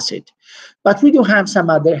acid. But we do have some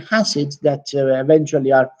other acids that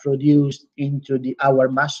eventually are produced into our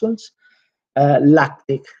muscles,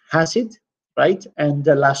 lactic acid, right? And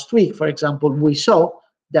last week, for example, we saw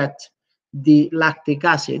that the lactic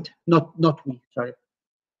acid, not we, sorry,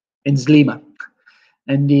 in SLIMA,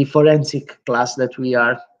 and the forensic class that we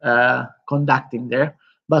are conducting there.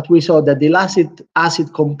 But we saw that the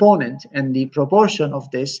acid component and the proportion of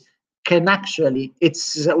this can actually,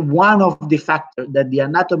 it's one of the factors that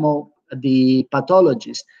the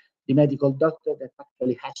pathologist, the medical doctor that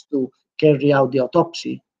actually has to carry out the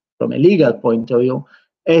autopsy from a legal point of view,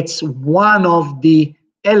 it's one of the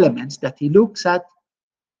elements that he looks at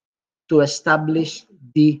to establish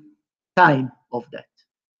the time of death.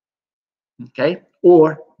 Okay,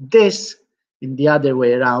 or this, in the other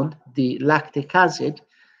way around, the lactic acid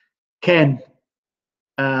can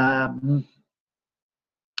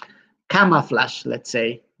camouflage, let's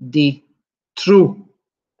say, the true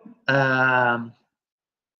time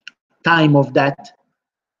of death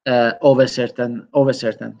of a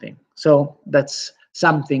certain thing. So that's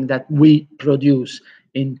something that we produce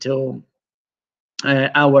into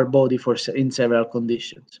our body in several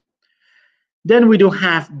conditions. Then we do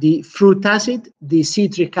have the fruit acid. The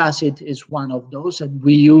citric acid is one of those, and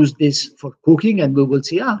we use this for cooking, and we will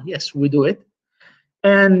see, yes, we do it.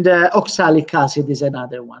 And oxalic acid is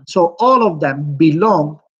another one. So all of them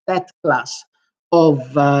belong that class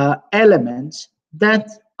of elements that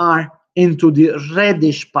are into the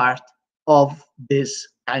reddish part of this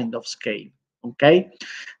kind of scale, okay?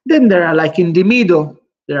 Then there are, like in the middle,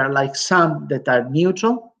 there are like some that are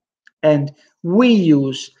neutral, and we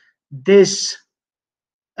use this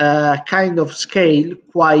kind of scale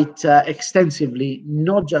quite extensively,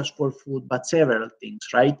 not just for food, but several things,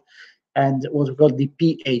 right? And what we call the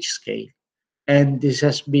pH scale. And this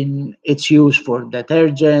has been, it's used for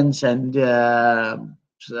detergents and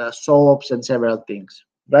soaps and several things,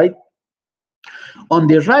 right? On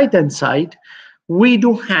the right-hand side, we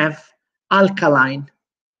do have alkaline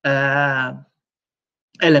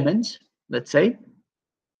elements, let's say,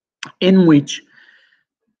 in which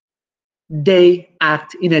they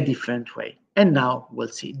act in a different way. And now we'll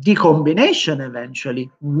see. The combination, eventually,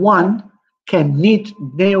 one can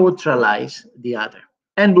neutralize the other.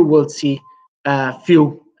 And we will see a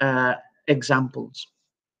few examples.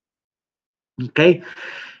 Okay.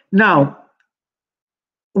 Now,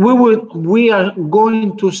 we are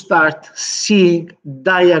going to start seeing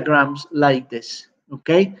diagrams like this.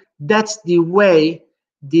 Okay. That's the way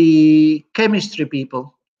the chemistry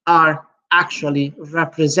people are actually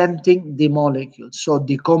representing the molecules. So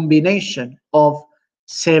the combination of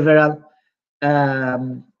several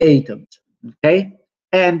atoms, okay?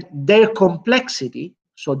 And their complexity,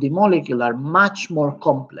 so the molecules are much more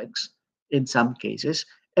complex in some cases,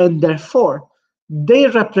 and therefore their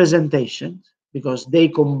representation, because they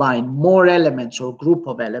combine more elements or group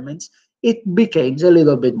of elements, it becomes a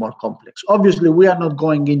little bit more complex. Obviously, we are not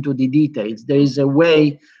going into the details. There is a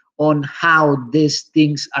way on how these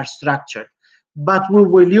things are structured, but we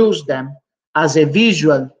will use them as a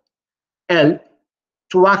visual help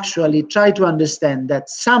to actually try to understand that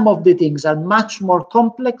some of the things are much more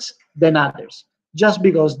complex than others, just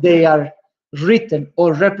because they are written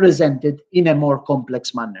or represented in a more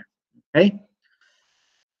complex manner, okay?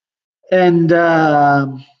 And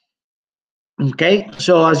okay,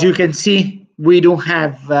 so as you can see, we do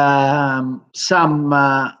have some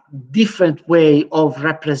different way of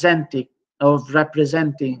representing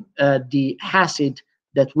the acid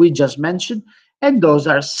that we just mentioned, and those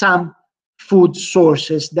are some food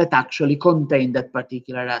sources that actually contain that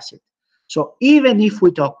particular acid. So even if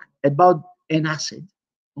we talk about an acid,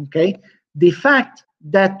 okay, the fact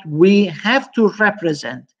that we have to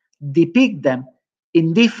represent depict them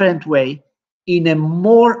in different way, in a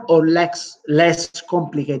more or less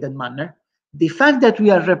complicated manner. The fact that we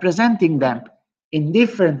are representing them in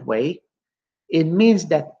different way, it means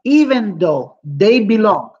that even though they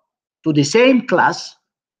belong to the same class,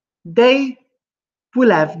 they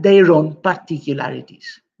will have their own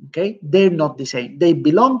particularities. Okay, they're not the same. They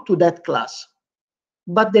belong to that class,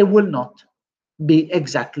 but they will not be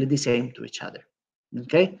exactly the same to each other.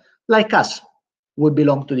 Okay, like us, we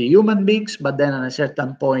belong to the human beings, but then at a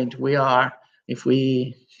certain point we are, if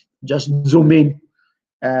we just zoom in,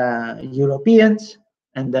 Europeans,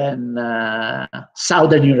 and then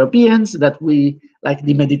Southern Europeans, that we, like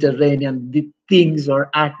the Mediterranean, things or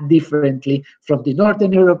act differently from the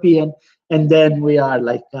Northern European, and then we are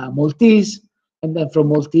like Maltese, and then from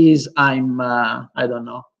Maltese I'm I don't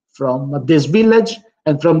know, from this village,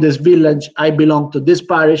 and from this village I belong to this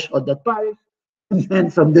parish or that parish,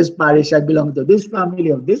 and from this parish I belong to this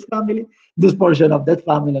family or this family, this portion of that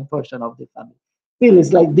family and portion of the family. Still,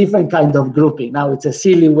 it's like different kind of grouping. Now it's a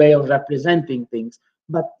silly way of representing things,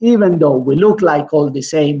 but even though we look like all the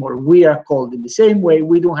same, or we are called in the same way,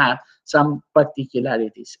 we do have some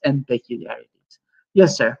particularities and peculiarities.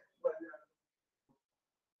 Yes, sir.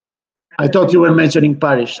 I thought you were mentioning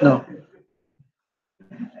parish. No.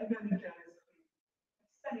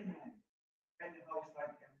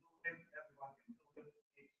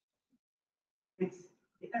 It's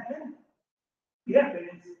the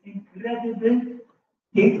evidence incredible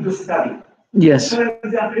thing to study. Yes. For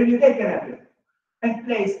example, if you take an apple and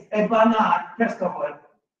place a banana, first of all,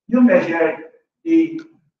 you measure the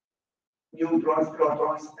neutrons,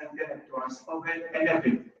 protons, and electrons of an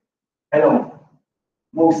apple alone,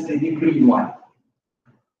 mostly the green one.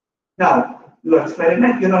 Now, you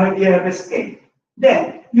experiment, you have a scale.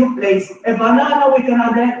 Then you place a banana with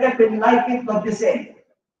another apple like it, but the same.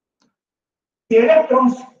 The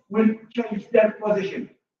electrons will change their position.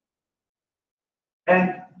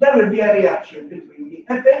 And there will be a reaction between the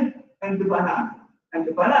apple and the banana. And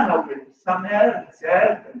the banana will somehow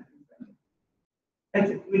serve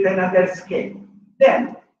and with another scale.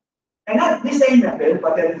 Then, not the same apple,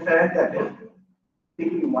 but a different apple, the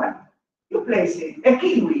green one, you place it, a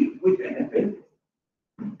kiwi with an apple,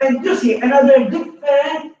 and you see another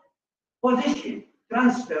different position,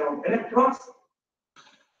 transfer of electrons.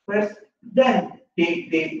 First, then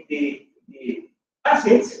the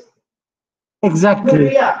acids Exactly. will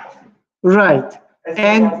react. Right.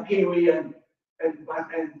 And kiwi and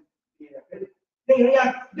they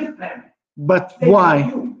react different. But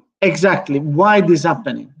why? Exactly. Why this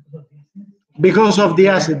happening? Because of the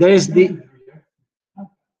acid. There is the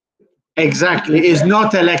exactly. It's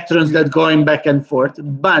not electrons that going back and forth,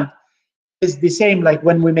 but it's the same like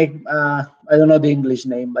when we make I don't know the English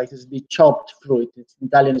name, like it's the chopped fruit. It's in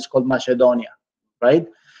Italian. It's called Macedonia, right?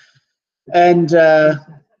 And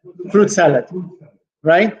fruit salad,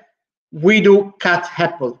 right? We do cut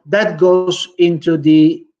apple. That goes into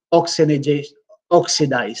the oxidize,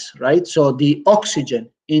 right? So the oxygen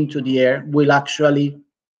into the air will actually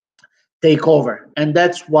take over, and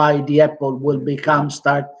that's why the apple will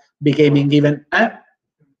start becoming even.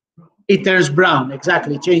 It turns brown,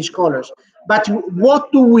 exactly, change colors. But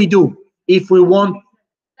what do we do if we want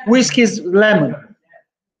whiskey's lemon?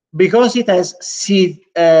 Because it has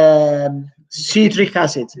citric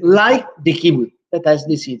acid, like the kiwi that has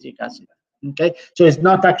the citric acid. Okay, so it's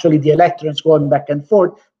not actually the electrons going back and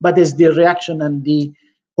forth, but it's the reaction and the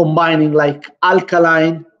combining, like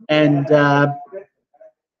alkaline and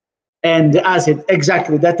acid,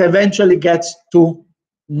 exactly, that eventually gets to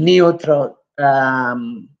neutral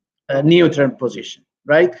neutral position,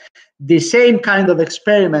 right? The same kind of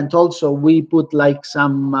experiment also, we put like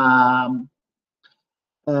some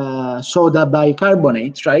soda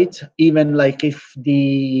bicarbonate, right? Even like if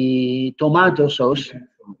the tomato sauce,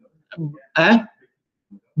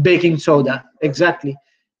 baking soda, exactly.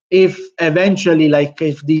 If eventually, like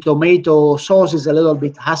if the tomato sauce is a little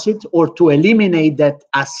bit acid, or to eliminate that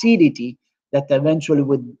acidity that eventually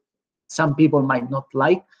would, some people might not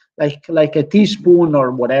like a teaspoon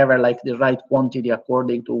or whatever, like the right quantity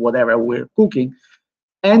according to whatever we're cooking,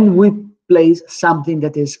 and we place something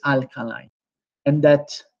that is alkaline, and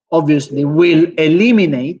that obviously will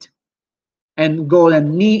eliminate and go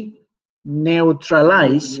and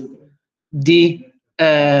neutralize the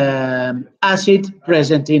acid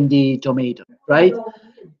present in the tomato, right?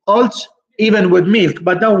 Also, even with milk,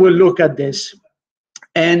 but now we'll look at this.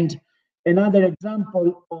 And another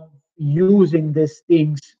example of using these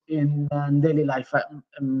things in daily life,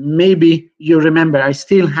 maybe you remember, I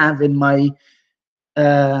still have in my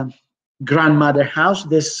uh, grandmother house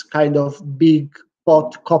this kind of big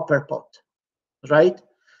pot, copper pot, right?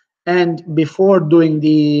 And before doing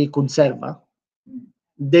the conserva,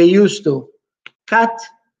 they used to cut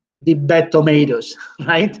the bad tomatoes,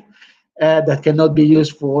 right? That cannot be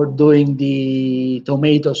used for doing the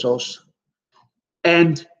tomato sauce,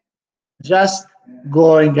 and just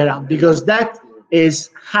going around because that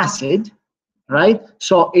is acid, right?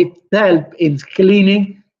 So it helps in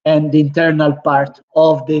cleaning and the internal part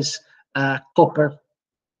of this copper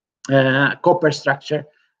structure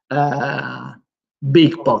uh,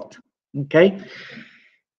 big pot. Okay,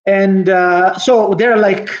 and so there are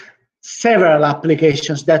like several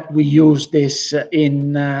applications that we use this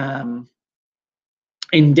in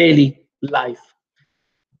daily life.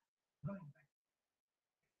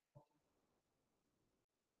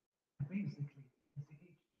 Basically,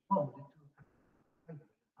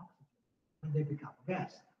 when they become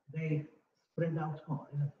gas, they spread out more.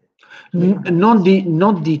 Not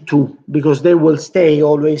the two, because they will stay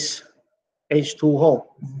always H2O.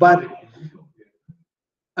 But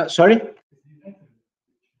sorry.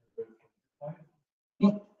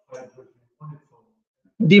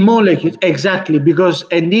 The molecule, exactly, because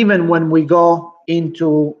and even when we go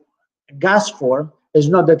into gas form, it's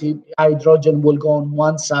not that hydrogen will go on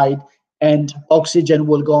one side and oxygen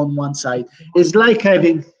will go on one side. It's like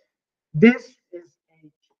having this is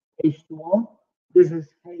H2O, this is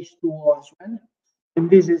H2O as well, and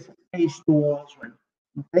this is H2O as well.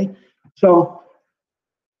 Okay, so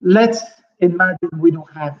let's imagine we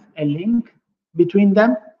don't have a link between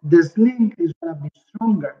them. This link is going to be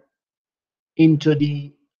stronger into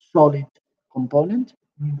the solid component,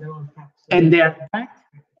 and they are packed,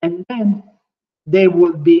 and then they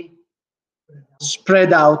will be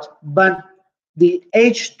spread out, but the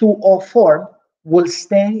H2O form will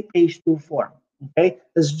stay H2 form. Okay,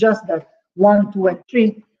 it's just that 1, 2, and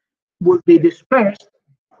 3 will be dispersed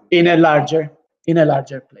in a larger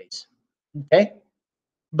place. Okay,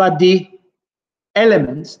 but the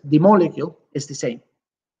elements, the molecule is the same.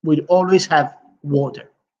 We always have water.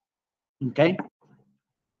 Okay.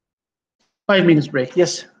 5 minutes break.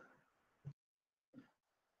 Yes.